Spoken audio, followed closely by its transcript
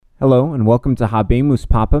Hello, and welcome to Habemus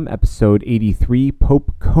Papam, episode 83,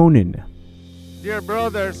 Pope Conon. Dear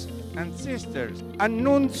brothers and sisters,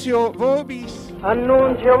 annuncio vobis,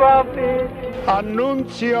 Annuncio vobis,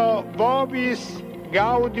 Annuncio vobis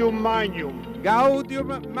Gaudium Magnum.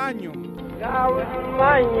 Gaudium Magnum. Gaudium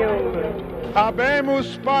Magnum.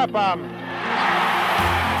 Habemus Papam.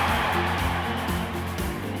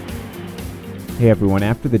 Hey everyone,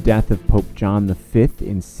 after the death of Pope John V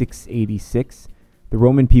in 686, the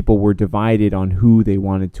Roman people were divided on who they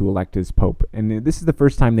wanted to elect as pope, and this is the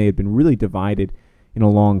first time they had been really divided in a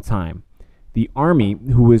long time. The army,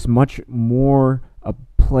 who was much more a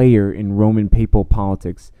player in Roman papal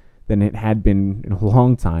politics than it had been in a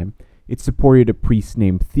long time, it supported a priest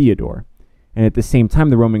named Theodore. And at the same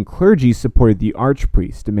time, the Roman clergy supported the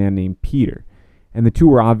archpriest, a man named Peter. And the two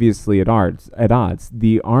were obviously at odds.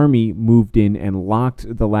 The army moved in and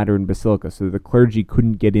locked the Lateran Basilica so the clergy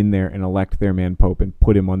couldn't get in there and elect their man pope and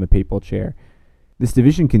put him on the papal chair. This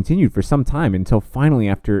division continued for some time until finally,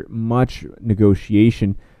 after much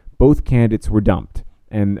negotiation, both candidates were dumped,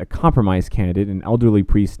 and a compromise candidate, an elderly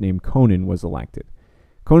priest named Conon, was elected.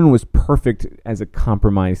 Conon was perfect as a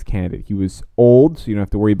compromise candidate. He was old, so you don't have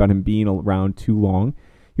to worry about him being around too long.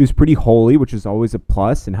 He was pretty holy, which is always a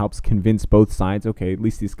plus and helps convince both sides, okay, at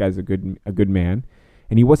least this guy's a good man.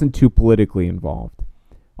 And he wasn't too politically involved.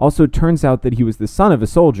 Also, it turns out that he was the son of a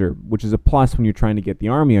soldier, which is a plus when you're trying to get the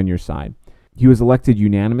army on your side. He was elected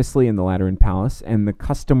unanimously in the Lateran Palace, and the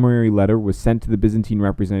customary letter was sent to the Byzantine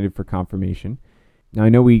representative for confirmation. Now, I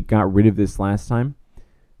know we got rid of this last time,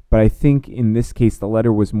 but I think in this case the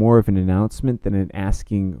letter was more of an announcement than an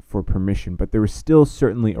asking for permission. But there was still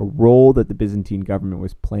certainly a role that the Byzantine government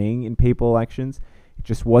was playing in papal elections. It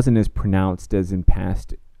just wasn't as pronounced as in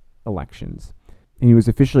past elections. And he was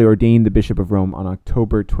officially ordained the Bishop of Rome on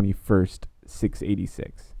October 21st,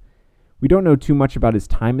 686. We don't know too much about his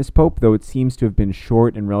time as pope, though it seems to have been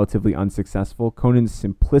short and relatively unsuccessful. Conon's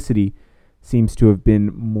simplicity seems to have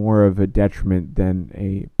been more of a detriment than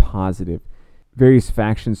a positive. Various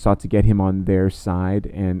factions sought to get him on their side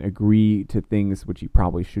and agree to things which he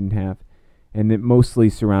probably shouldn't have, and it mostly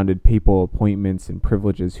surrounded papal appointments and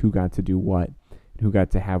privileges, who got to do what, who got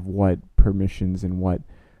to have what permissions and what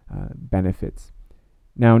benefits.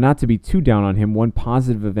 Now, not to be too down on him, one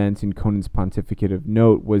positive event in Conon's pontificate of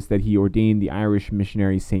note was that he ordained the Irish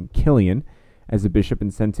missionary St. Kilian as a bishop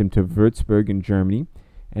and sent him to Würzburg in Germany,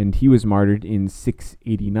 and he was martyred in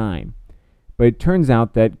 689. But it turns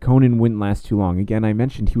out that Conon wouldn't last too long. Again, I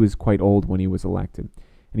mentioned he was quite old when he was elected,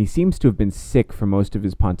 and he seems to have been sick for most of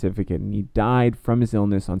his pontificate, and he died from his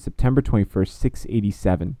illness on September 21st,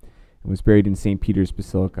 687, and was buried in St. Peter's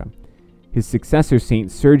Basilica. His successor,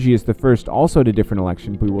 St. Sergius I, also had a different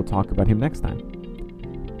election, but we will talk about him next time.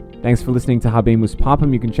 Thanks for listening to Habemus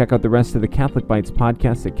Papam. You can check out the rest of the Catholic Bites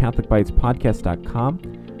podcast at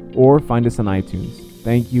catholicbitespodcast.com or find us on iTunes.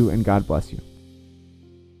 Thank you, and God bless you.